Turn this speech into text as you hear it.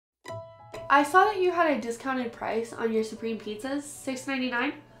I saw that you had a discounted price on your Supreme pizzas,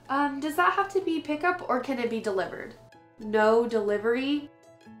 $6.99. Does that have to be pickup or can it be delivered? No delivery?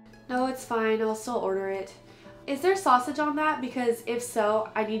 No, it's fine. I'll still order it. Is there sausage on that? Because if so,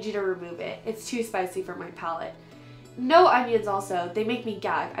 I need you to remove it. It's too spicy for my palate. No onions also. They make me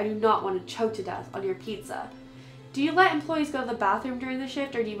gag. I do not want to choke to death on your pizza. Do you let employees go to the bathroom during the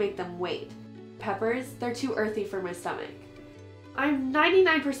shift or do you make them wait? Peppers? They're too earthy for my stomach. I'm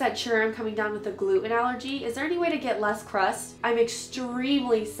 99% sure I'm coming down with a gluten allergy. Is there any way to get less crust? I'm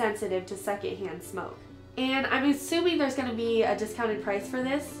extremely sensitive to secondhand smoke. And I'm assuming there's going to be a discounted price for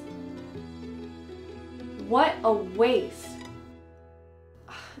this. What a waste.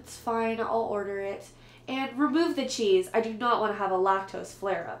 It's fine, I'll order it. And remove the cheese. I do not want to have a lactose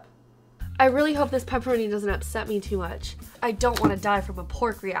flare-up. I really hope this pepperoni doesn't upset me too much. I don't want to die from a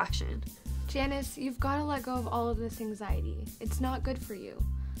pork reaction. Janice, you've got to let go of all of this anxiety. It's not good for you.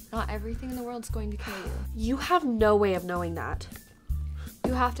 Not everything in the world's going to kill you. You have no way of knowing that.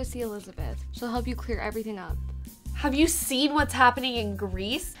 You have to see Elizabeth. She'll help you clear everything up. Have you seen what's happening in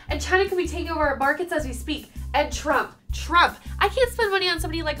Greece? And China could be taking over our markets as we speak. And Trump. I can't spend money on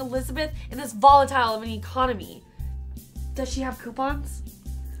somebody like Elizabeth in this volatile of an economy. Does she have coupons?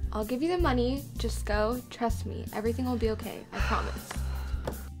 I'll give you the money. Just go. Trust me. Everything will be okay. I promise.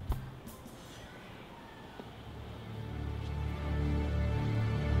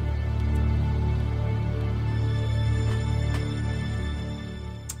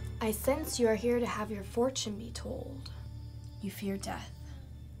 I sense you are here to have your fortune be told. You fear death.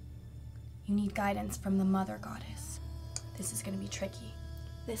 You need guidance from the Mother Goddess. This is going to be tricky.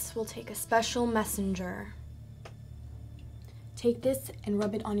 This will take a special messenger. Take this and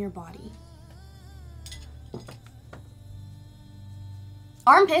rub it on your body.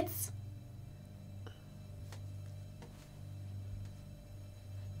 Armpits!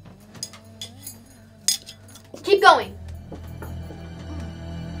 Keep going!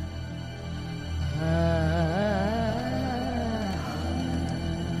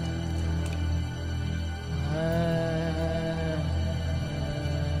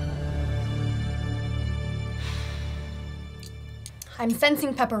 I'm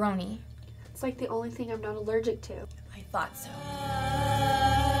sensing pepperoni. It's like the only thing I'm not allergic to. I thought so.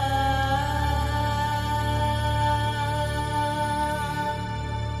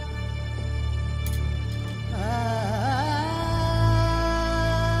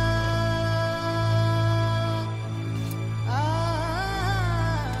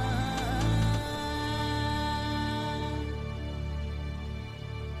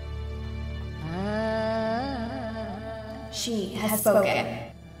 She has spoken.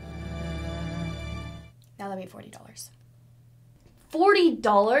 Now that'll be $40.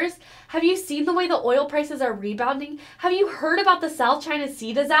 $40? Have you seen the way the oil prices are rebounding? Have you heard about the South China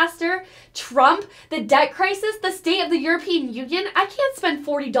Sea disaster? Trump? The debt crisis? The state of the European Union? I can't spend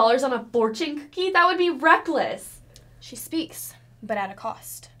 $40 on a fortune cookie. That would be reckless. She speaks, but at a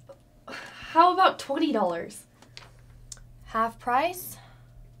cost. How about $20? Half price,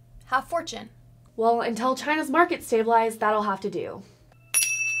 half fortune. Well, until China's market stabilize, that'll have to do.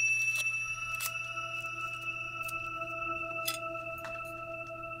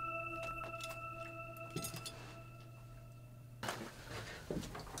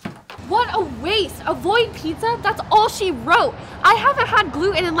 What a waste! Avoid pizza? That's all she wrote. I haven't had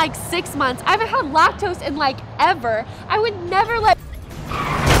gluten in like 6 months. I haven't had lactose in like ever. I would never let